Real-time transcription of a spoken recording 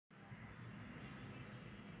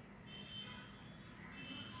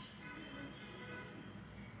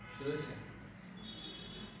রয়েছে।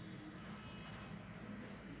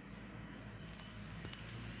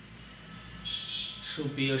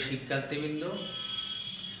 সুপ্রিয় শিক্ষার্থীবৃন্দ,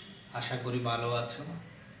 আশা করি ভালো আছো।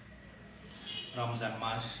 রমজান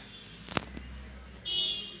মাস,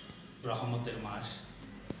 রহমতের মাস,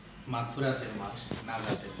 মাগফিরাতের মাস,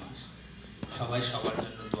 নাজাতের মাস। সবাই সবার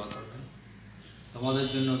জন্য দোয়া করবে, তোমাদের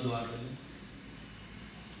জন্য দোয়া রইল।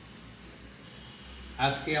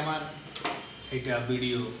 আজকে আমার এটা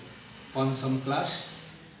ভিডিও পঞ্চম ক্লাস।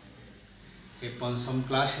 এই পঞ্চম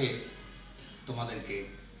ক্লাসে তোমাদেরকে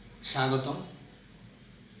স্বাগতম।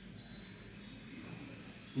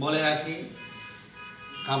 বলে রাখি,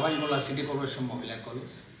 কাবাইলমোলা সিটি কর্পোরেশন মহিলা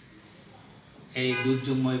কলেজ এই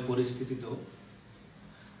দুর্যোগময় পরিস্থিতিতেও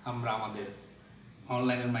আমরা আমাদের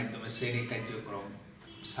অনলাইনের মাধ্যমে শ্রেণী কার্যক্রম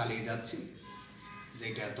চালিয়ে যাচ্ছি,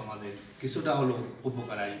 যেটা তোমাদের কিছুটা হলেও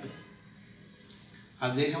উপকার আসবে। আর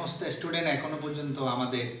যে সমস্ত স্টুডেন্ট এখনো পর্যন্ত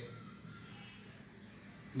আমাদের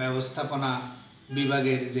ব্যবস্থাপনা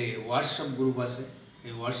বিভাগের যে হোয়াটসঅ্যাপ গ্রুপ আছে,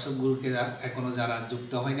 এই হোয়াটসঅ্যাপ গ্রুপে এখনো যারা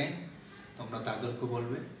যুক্ত হয় নাই, তোমরা তাদেরকে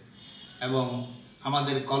বলবে। এবং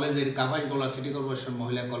আমাদের কলেজের কাবাইলমোলা সিটি কর্পোরেশন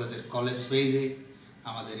মহিলা কলেজের কলেজ পেজে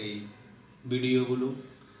আমাদের এই ভিডিওগুলো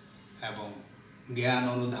এবং জ্ঞান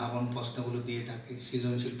অনুধাবন প্রশ্নগুলো দিয়ে থাকে,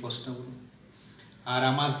 সৃজনশীল প্রশ্নগুলো। আর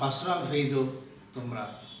আমার পার্সোনাল পেজও তোমরা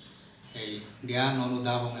এই জ্ঞান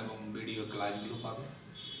অনুধাবন এবং ভিডিও ক্লাসগুলো পাবে।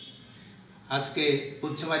 আজকে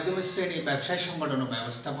উচ্চ মাধ্যমিক শ্রেণী ব্যবসায় সংগঠন ও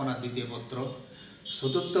ব্যবস্থাপনা দ্বিতীয় পত্র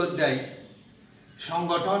চতুর্থ অধ্যায়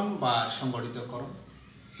সংগঠন বা সংগঠিতকরণ,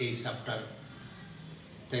 এই চ্যাপ্টার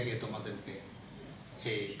থেকে তোমাদেরকে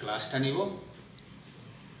এই ক্লাসটা নিব।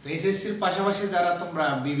 তো এসএসসির পাশাপাশি যারা তোমরা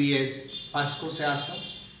বিবিএস পাস কোর্সে আসো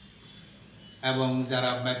এবং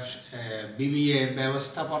যারা বিবিএ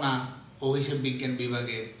ব্যবস্থাপনা ও হিসাব বিজ্ঞান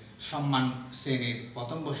বিভাগের সম্মান শ্রেণীর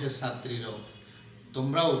প্রথম বর্ষের ছাত্রীরাও,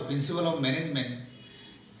 তোমরাও প্রিন্সিপাল অফ ম্যানেজমেন্ট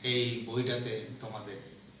এই বইটাতে তোমাদের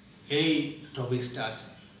এই টপিক্সটা আছে,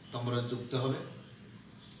 তোমরা যুক্ত হবে।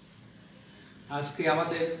 আজকে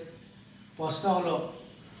আমাদের প্রশ্ন হলো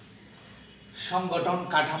সংগঠন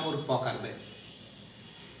কাঠামোর প্রকারভেদ।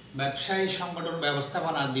 ব্যবসায়ী সংগঠন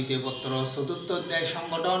ব্যবস্থাপনা দ্বিতীয় পত্র চতুর্থ অধ্যায়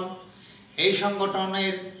সংগঠন। এই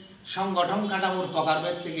সংগঠনের সংগঠন কাঠামোর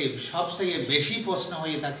প্রকারভেদ থেকে সবচেয়ে বেশি প্রশ্ন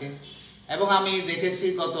হয়ে থাকে। এবং আমি দেখেছি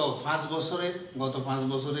গত 5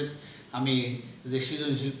 বছরের আমি যে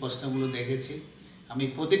সৃজনশীল প্রশ্নগুলো দেখেছি, আমি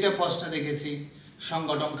প্রতিটা প্রশ্ন দেখেছি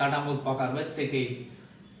সংগঠন কাঠামোর প্রকারভেদ থেকেই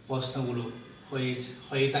প্রশ্নগুলো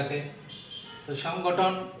হয়ে থাকে। তো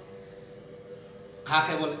সংগঠন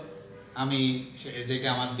কাকে বলে আমি যেটা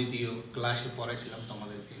আমার দ্বিতীয় ক্লাসে পড়েছিলাম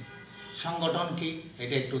তোমাদেরকে। সংগঠন কি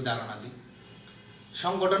এটা একটু ধারণা দিই।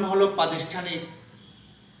 সংগঠন হলো প্রাতিষ্ঠানিক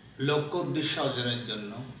লক্ষ্য উদ্দেশ্য অর্জনের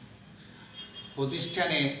জন্য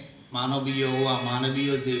প্রতিষ্ঠানে মানবীয় ও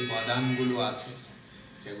অমানবীয় যে উপাদানগুলো আছে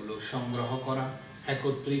সেগুলো সংগ্রহ করা,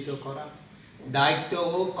 একত্রিত করা, দায়িত্ব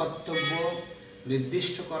ও কর্তব্য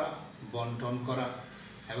নির্দিষ্ট করা, বন্টন করা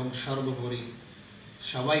এবং সর্বোপরি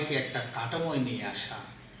সবাইকে একটা কাঠামোয় নিয়ে আসা,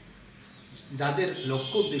 যাদের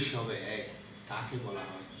লক্ষ্য উদ্দেশ্য হবে এক, তাকে বলা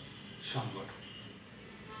হয় সংগঠন।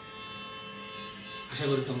 আশা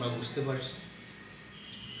করি তোমরা বুঝতে পারছো।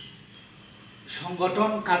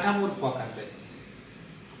 সংগঠন কাঠামোর প্রকারভেদ।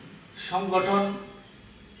 সংগঠন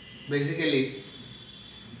বেসিক্যালি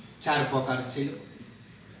 4 প্রকার ছিল,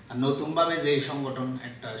 আর নতুনভাবে যে সংগঠন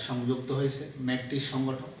একটা সংযুক্ত হয়েছে ম্যাট্রিক্স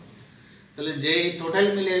সংগঠন। তাহলে যে টোটাল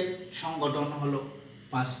মিলে সংগঠন হলো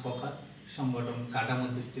 5 প্রকার সংগঠন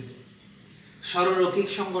কাঠামোর ভিত্তিতে। সররৈখিক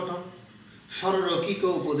সংগঠন, সররৈখিক ও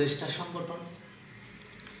উপদেষ্টা সংগঠন,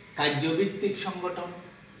 কার্যভিত্তিক সংগঠন,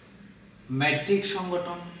 ম্যাট্রিক্স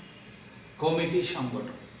সংগঠন, কমিটি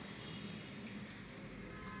সংগঠন।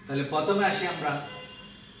 তাহলে প্রথমে আসি আমরা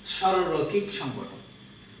সররৈখিক সংগঠন।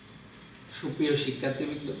 সুপ্রিয়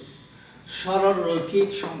শিক্ষার্থীবৃন্দ, সররৈখিক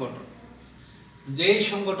সংগঠন যেই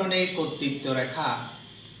সংগঠনে কর্তৃত্ব রেখা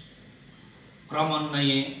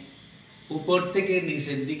ক্রমান্বয়ে উপর থেকে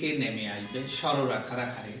নিচের দিকে নেমে আসবে সরলরেখার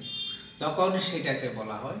আকারে, তখন সেটাকে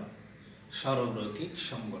বলা হয় সরলরৈখিক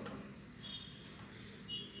সংগঠন।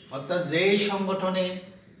 অর্থাৎ যেই সংগঠনে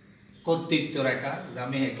কর্তৃত্ব রেখা,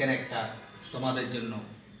 আমি এখানে একটা তোমাদের জন্য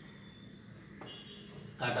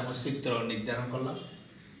কাঠামো চিত্র নির্ধারণ করলাম।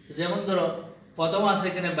 যেমন ধরো প্রথম আছে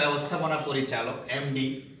এখানে ব্যবস্থাপনা পরিচালক এমডি,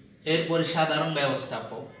 এরপরে সাধারণ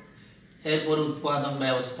ব্যবস্থাপক, এরপরে উৎপাদন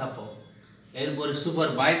ব্যবস্থাপক, এরপরে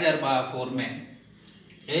সুপারভাইজার বা ফোরম্যান,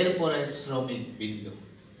 এরপরে শ্রমিক বৃন্দ।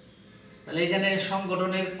 তাহলে এখানে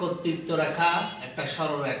সংগঠনের কর্তৃত্ব রেখা একটা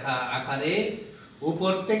সরলরেখা আকারে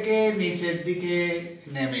উপর থেকে নিচের দিকে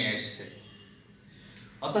নেমে আসছে।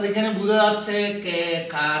 অর্থাৎ এখানে বোঝা যাচ্ছে কে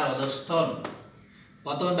কার অধস্তন,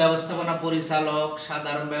 প্রথমে ব্যবস্থাপনা পরিচালক,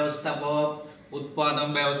 সাধারণ ব্যবস্থাপক, উৎপাদন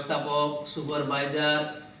ব্যবস্থাপক, সুপারভাইজার,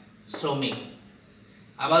 শ্রমিক।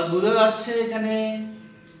 আবার বোঝা যাচ্ছে এখানে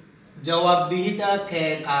জবাবদিহিতা, কে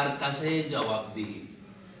কার কাছে জবাবদিহি,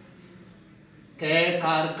 কে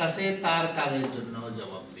কার কাছে তার কাজের জন্য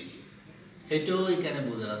জবাবদিহি, এটাও এখানে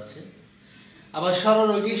বোঝা যাচ্ছে। আবার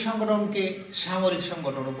সরলরৈখিক সংগঠনকে সামরিক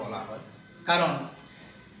সংগঠনও বলা হয়, কারণ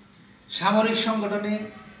সামরিক সংগঠনে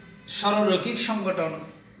সরলরৈখিক সংগঠন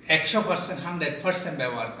 100% 100%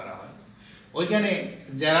 ব্যবহার করা হয়। ওইখানে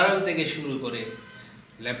জেনারেল থেকে শুরু করে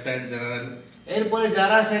লেফটেন্যান্ট জেনারেল, এরপরে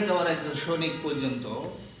যারা আছে একেবারে একজন সৈনিক পর্যন্ত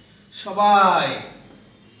সবাই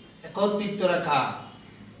একত্রিত রাখা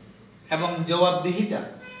এবং জবাবদিহিতা,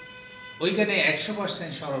 ওইখানে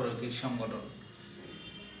 100% সরলরৈখিক সংগঠন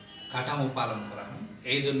কাঠামো পালন করা হয়।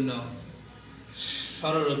 এই জন্য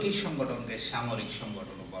সরলরৈখিক সংগঠনকে সামরিক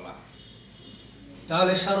সংগঠনও বলা হয়।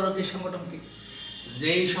 তাহলে সরলরৈখিক সংগঠন কি?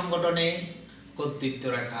 যেই সংগঠনে কর্তৃত্ব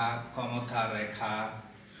রেখা, ক্ষমতা রেখা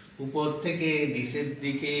উপর থেকে নিচের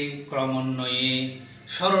দিকে ক্রমান্বয়ে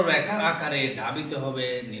সরলরেখার আকারে ধাবিত হবে,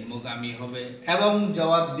 নিম্নগামী হবে এবং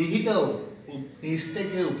জবাবদিহিতাও নিচ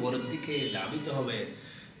থেকে উপরের দিকে ধাবিত হবে,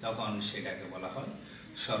 তখন সেটাকে বলা হয়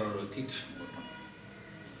সরলরৈখিক সংগঠন।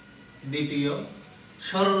 দ্বিতীয়,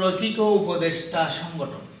 সরলরৈখিক ও উপদেষ্টা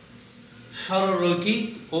সংগঠন। সরলরৈখিক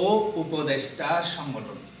ও উপদেষ্টা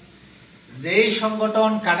সংগঠন, যেই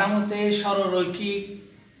সংগঠন কাঠামোতে সরলরৈখিক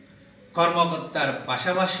কর্মকর্তার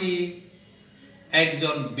পাশাপাশি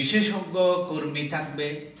একজন বিশেষজ্ঞ কর্মী থাকবে,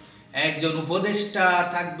 একজন উপদেষ্টা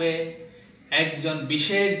থাকবে, একজন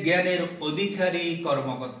বিশেষ জ্ঞানের অধিকারী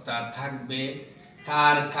কর্মকর্তা থাকবে,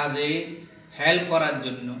 তার কাজে হেল্প করার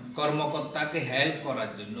জন্য, কর্মকর্তাকে হেল্প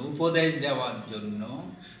করার জন্য, উপদেশ দেওয়ার জন্য,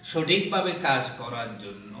 সঠিকভাবে কাজ করার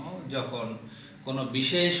জন্য যখন কোনো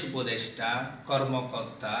বিশেষ উপদেষ্টা,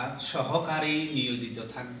 কর্মকর্তা, সহকারী নিয়োজিত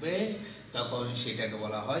থাকবে, তখন সেটাকে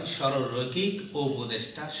বলা হয় সরলরৈখিক ও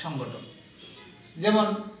উপদেষ্টা সংগঠন। যেমন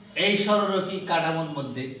এই সরলরৈখিক কাঠামোর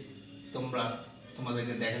মধ্যে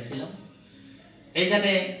তোমাদেরকে দেখাছিলাম,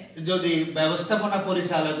 এখানে যদি ব্যবস্থাপনা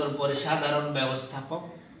পরিচালকের পরে সাধারণ ব্যবস্থাপক,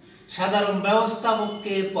 সাধারণ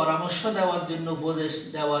ব্যবস্থাপককে পরামর্শ দেওয়ার জন্য, উপদেশ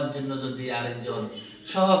দেওয়ার জন্য যদি আরেকজন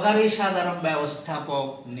সহকারী সাধারণ ব্যবস্থাপক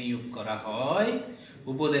নিয়োগ করা হয়,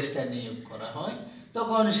 উপদেষ্টা নিয়োগ করা হয়,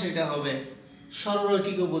 তখন সেটা হবে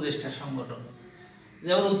সরলরৈখিক উপদেষ্টা সংগঠন।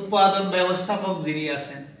 যেমন উৎপাদন ব্যবস্থাপক যিনি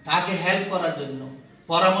আছেন, তাকে হেল্প করার জন্য,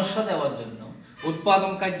 পরামর্শ দেওয়ার জন্য,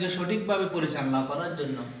 উৎপাদন কার্য সঠিকভাবে পরিচালনা করার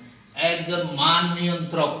জন্য একজন মান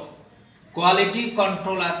নিয়ন্ত্রক, কোয়ালিটি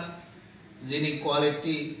কন্ট্রোলার, যিনি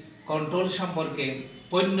কোয়ালিটি কন্ট্রোল সম্পর্কে,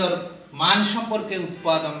 পণ্যর মান সম্পর্কে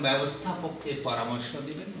উৎপাদন ব্যবস্থাপককে পরামর্শ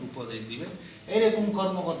দিবেন, উপদেশ দিবেন, এরকম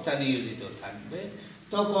কর্মকর্তা নিয়োজিত থাকবে,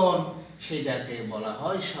 তখন সেটাকে বলা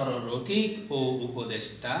হয় সরলরৈখিক ও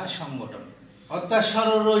উপদেষ্টা সংগঠন। অর্থাৎ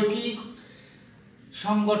সরলরৈখিক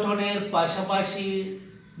সংগঠনের পাশাপাশি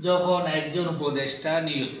যখন একজন উপদেষ্টা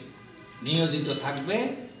নিয়োজিত থাকবে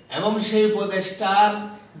এবং সেই উপদেষ্টার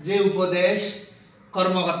যে উপদেশ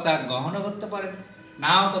কর্মকর্তা গ্রহণও করতে পারেন,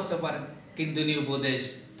 নাও করতে পারেন, কিন্তু উপদেশ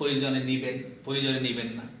প্রয়োজনে নিবেন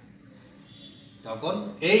না, তখন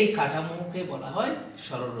এই কাঠামোকে বলা হয়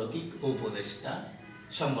সরলরৈখিক ও উপদেষ্টা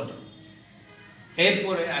সংগঠন।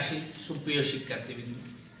 এরপরে আসি সুপ্রিয় শিক্ষার্থীবৃন্দ,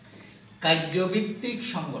 কার্যভিত্তিক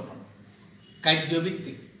সংগঠন।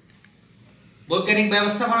 কার্যভিত্তিক, বৈজ্ঞানিক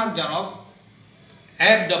ব্যবস্থাপনার জনক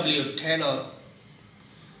F.W. টেলর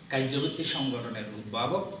কার্যভিত্তিক সংগঠনের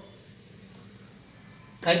উদ্ভাবক।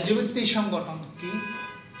 কার্যভিত্তিক সংগঠন কি?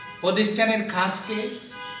 প্রতিষ্ঠানের কাজকে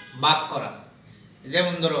ভাগ করা,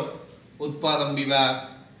 যেমন ধরো উৎপাদন বিভাগ,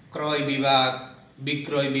 ক্রয় বিভাগ,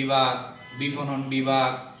 বিক্রয় বিভাগ, বিপণন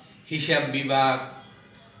বিভাগ, হিসাব বিভাগ,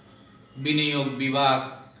 বিনিয়োগ বিভাগ।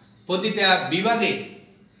 প্রতিটা বিভাগে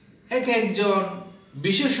এক একজন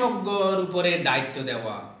বিশেষজ্ঞর উপরে দায়িত্ব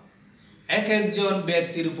দেওয়া, এক একজন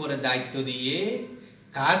ব্যক্তির উপরে দায়িত্ব দিয়ে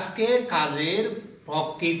কাজকে কাজের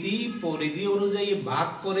প্রকৃতি পরিধি অনুযায়ী ভাগ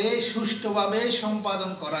করে সুষ্ঠুভাবে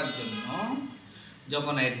সম্পাদন করার জন্য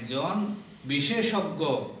যখন একজন বিশেষজ্ঞ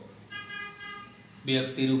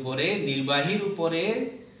ব্যক্তির উপরে, নির্বাহীর উপরে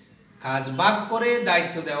কাজ ভাগ করে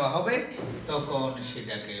দায়িত্ব দেওয়া হবে, তখন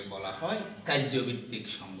সেটাকে বলা হয় কার্যভিত্তিক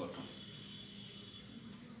সংগঠন।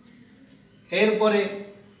 এরপরে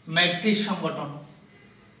ম্যাট্রিক্স সংগঠন,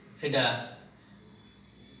 এটা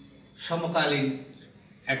সমকালীন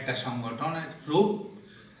একটা সংগঠনের রূপ।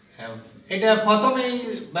 এটা প্রথমেই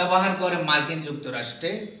ব্যবহার করে মার্কিন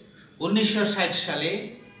যুক্তরাষ্ট্রে 1960 সালে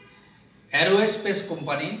এরোস্পেস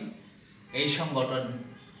কোম্পানি এই সংগঠন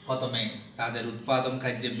প্রথমে তাদের উৎপাদন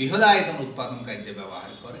কার্যে, বৃহদায়তন উৎপাদন কার্যে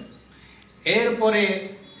ব্যবহার করে। এরপরে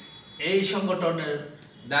এই সংগঠনের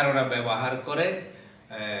ধারণা ব্যবহার করে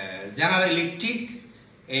জেনারেল ইলেকট্রিক,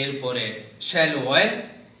 এরপরে শেল ওয়েল,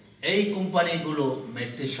 এই কোম্পানিগুলো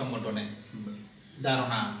ম্যাট্রিক্স সংগঠনে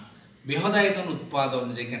ধারণা বৃহদায়তন উৎপাদন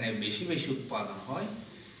যেখানে বেশি বেশি উৎপাদন হয়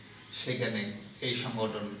সেখানে এই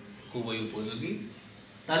সংগঠন খুবই উপযোগী।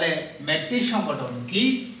 তাহলে ম্যাট্রিক্স সংগঠন কি?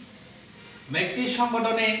 ম্যাট্রিক্স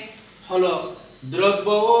সংগঠনে হলো দ্রব্য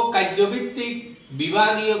ও কার্যভিত্তিক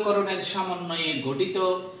বিভাগীয়করণের সমন্বয়ে গঠিত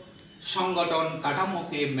সংগঠন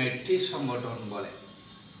কাঠামোকে ম্যাট্রিক্স সংগঠন বলে।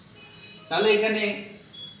 তাহলে এখানে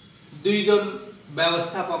দুইজন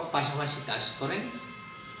ব্যবস্থাপক পাশাপাশি কাজ করেন,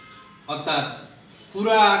 অর্থাৎ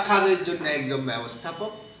পুরা কাজের জন্য একজন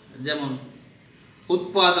ব্যবস্থাপক, যেমন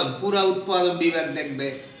পুরা উৎপাদন বিভাগ দেখবে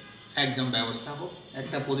একজন ব্যবস্থাপক।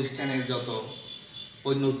 একটা প্রতিষ্ঠানের যত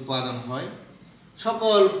পণ্য উৎপাদন হয়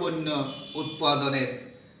সকল পণ্য উৎপাদনের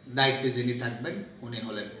দায়িত্বে যিনি থাকবেন উনি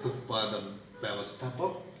হলেন উৎপাদন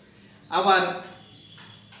ব্যবস্থাপক। আবার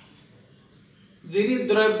যিনি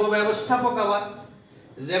দ্রব্য ব্যবস্থাপক, আবার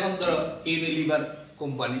যেমন ধরো ইউনিলিভার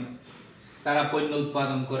কোম্পানি, তারা পণ্য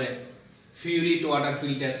উৎপাদন করে ফিউরিট ওয়াটার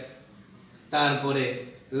ফিল্টার, তারপরে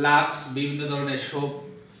লাক্স বিভিন্ন ধরনের সোপ,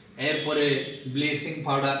 এরপরে ব্লিচিং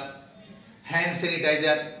পাউডার, হ্যান্ড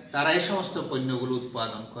স্যানিটাইজার, তারা এই সমস্ত পণ্যগুলো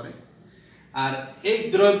উৎপাদন করে। আর এই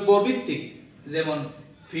দ্রব্য ভিত্তিক যেমন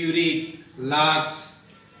ফিউরিট, lux,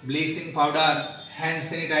 bleaching powder, hand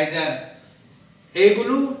sanitiser,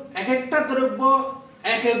 এইগুলো এক একটা দ্রব্য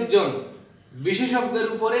এক একজন বিশেষজ্ঞের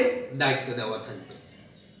উপরে দায়িত্ব দেওয়া থাকবে।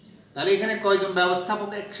 তাহলে এখানে কয়জন ব্যবস্থাপক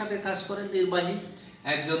একসাথে কাজ করেন? নির্বাহী,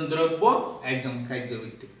 একজন দ্রব্য, একজন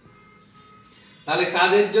কার্যভিত্তিক। তাহলে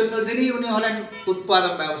কাজের জন্য যিনি উনি হলেন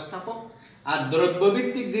উৎপাদন ব্যবস্থাপক। আর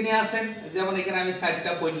দ্রব্যভিত্তিক যিনি আছেন, যেমন এখানে আমি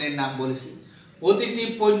 4টা পণ্যের নাম বলেছি, প্রতিটি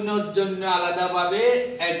পণ্যের জন্য আলাদাভাবে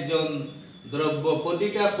একজন দ্রব্য,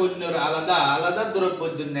 প্রতিটা পণ্যের আলাদা আলাদা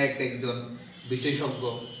দ্রব্যের জন্য এক একজন বিশেষজ্ঞ,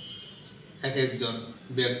 এক একজন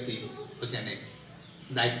ব্যক্তি ওখানে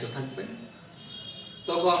দায়িত্ব থাকবেন।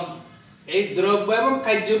 তখন এই দ্রব্য এবং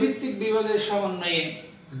কার্যভিত্তিক বিভাগের সমন্বয়ে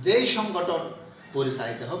যেই সংগঠন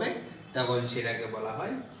পরিচালিত হবে তখন সেটাকে বলা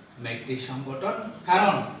হয় ম্যাট্রিক্স সংগঠন।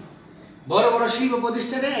 কারণ বড় বড় শিল্প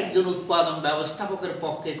প্রতিষ্ঠানে একজন উৎপাদন ব্যবস্থাপকের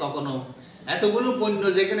পক্ষে কখনো এতগুলো পণ্য,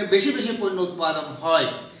 যেখানে বেশি বেশি পণ্য উৎপাদন হয়,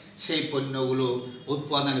 সেই পণ্যগুলো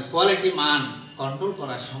উৎপাদনের কোয়ালিটি মান কন্ট্রোল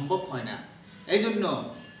করা সম্ভব হয় না। এই জন্য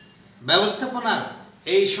ব্যবস্থাপনার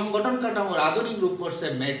এই সংগঠন কাঠামোর আধুনিক রূপ করছে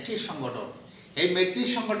ম্যাট্রিক্স সংগঠন। এই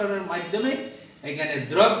ম্যাট্রিক্স সংগঠনের মাধ্যমে এখানে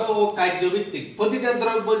দ্রব্য ও কার্যভিত্তিক প্রতিটা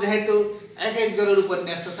দ্রব্য যেহেতু এক একজনের উপর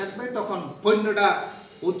ন্যস্ত থাকবে, তখন পণ্যটা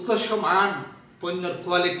উৎকর্ষ মান, পণ্যের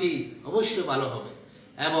কোয়ালিটি অবশ্যই ভালো হবে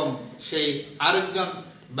এবং সেই আরেকজন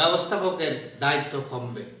ব্যবস্থাপকের দায়িত্ব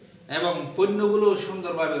কমবে এবং পণ্যগুলো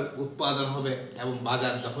সুন্দরভাবে উৎপাদন হবে এবং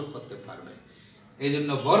বাজার দখল করতে পারবে। এই জন্য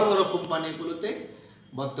বড় বড় কোম্পানিগুলোতে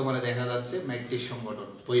বর্তমানে দেখা যাচ্ছে ম্যাট্রিক্স সংগঠন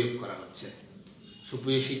প্রয়োগ করা হচ্ছে।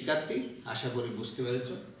 সুপ্রিয় শিক্ষার্থী, আশা করি বুঝতে পেরেছ।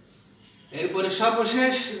 এরপরে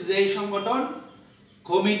সর্বশেষ যেই সংগঠন,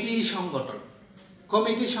 কমিটি সংগঠন।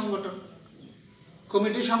 কমিটি সংগঠন,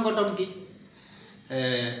 কমিটি সংগঠন কি?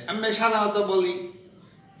 আমরা সাধারণত বলি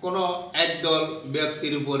কোনো একদল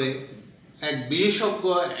ব্যক্তির উপরে, এক বিশেষজ্ঞ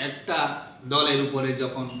একটা দলের উপরে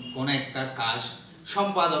যখন কোনো একটা কাজ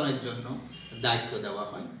সম্পাদনের জন্য দায়িত্ব দেওয়া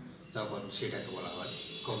হয় তখন সেটাকে বলা হয়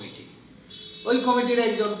কমিটি। ওই কমিটির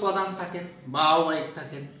একজন প্রধান থাকেন বা আহ্বায়ক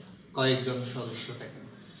থাকেন, কয়েকজন সদস্য থাকেন।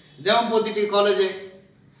 যেমন প্রতিটি কলেজে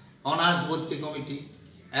অনার্স ভর্তি কমিটি,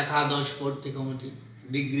 একাদশ ভর্তি কমিটি,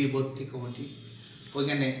 ডিগ্রি ভর্তি কমিটি,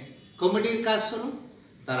 ওইখানে কমিটির কাজ হলো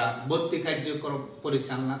তারা ভর্তি কার্যক্রম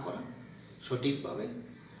পরিচালনা করা সঠিকভাবে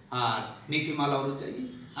আর নীতিমালা অনুযায়ী।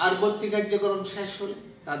 আর ভর্তি কার্যক্রম শেষ হলে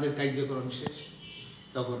তাদের কার্যক্রম শেষ,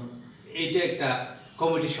 তখন এইটা একটা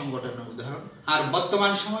কমিটি সংগঠনের উদাহরণ। আর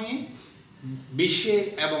বর্তমান সময়ে বিশ্বে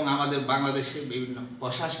এবং আমাদের বাংলাদেশে বিভিন্ন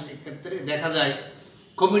প্রশাসনিক ক্ষেত্রে দেখা যায়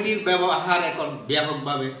কমিটির ব্যবহার এখন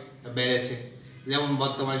ব্যাপকভাবে বেড়েছে। যেমন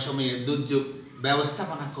বর্তমান সময়ে দুর্যোগ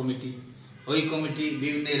ব্যবস্থাপনা কমিটি, ওই কমিটি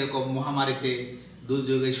বিভিন্ন এরকম মহামারীতে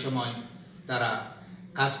দুর্যোগের সময় তারা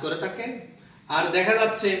কাজ করে থাকে। আর দেখা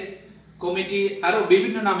যাচ্ছে কমিটি আরও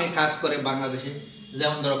বিভিন্ন নামে কাজ করে বাংলাদেশে,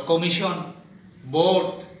 যেমন ধরো কমিশন, বোর্ড,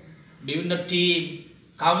 বিভিন্ন টিম,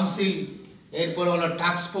 কাউন্সিল, এরপর হলো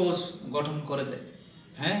টাস্ক ফোর্স গঠন করে দেয়।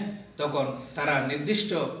 হ্যাঁ, তখন তারা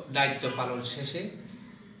নির্দিষ্ট দায়িত্ব পালন শেষে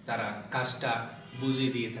তারা কাজটা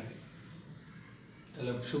বুঝিয়ে দিয়ে থাকে।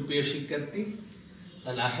 তাহলে সুপ্রিয় শিক্ষার্থী,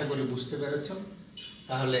 তাহলে আশা করি বুঝতে পেরেছ।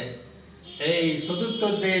 তাহলে এই চতুর্থ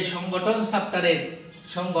অধ্যায়ে সংগঠন চ্যাপ্টারের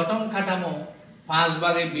সংগঠন কাঠামো 5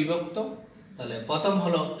 ভাগে বিভক্ত। তাহলে প্রথম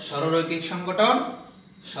হলো সরলরৈখিক সংগঠন,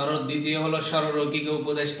 দ্বিতীয় হলো সরলরৈখিক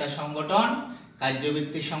উপদেষ্টা সংগঠন,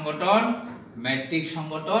 কার্যভিত্তিক সংগঠন, ম্যাট্রিক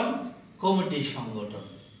সংগঠন, কমিটি সংগঠন।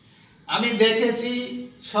 আমি দেখেছি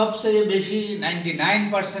সবচেয়ে বেশি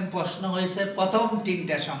 99% প্রশ্ন হয়েছে প্রথম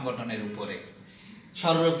তিনটা সংগঠনের উপরে: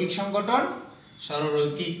 সরলরৈখিক সংগঠন,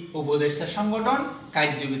 সরলরৈখিক উপদেষ্টা সংগঠন,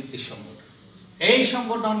 কার্যভিত্তিক সংগঠন। এই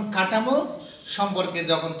সংগঠন কাঠামো সম্পর্কে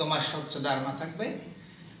যখন তোমার স্বচ্ছ ধারণা থাকবে,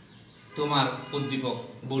 তোমার উদ্দীপক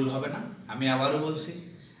ভুল হবে না। আমি আবারও বলছি,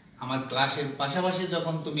 আমার ক্লাসের পাশাপাশি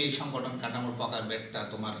যখন তুমি এই সংগঠন কাঠামোর প্রকারভেদটা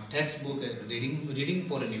তোমার টেক্সট বুকে রিডিং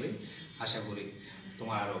পড়ে নিবে, আশা করি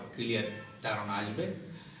তোমার আরও ক্লিয়ার ধারণা আসবে।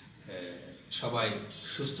 সবাই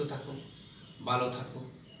সুস্থ থাকো, ভালো থাকো।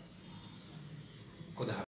 খোদা হাফেজ।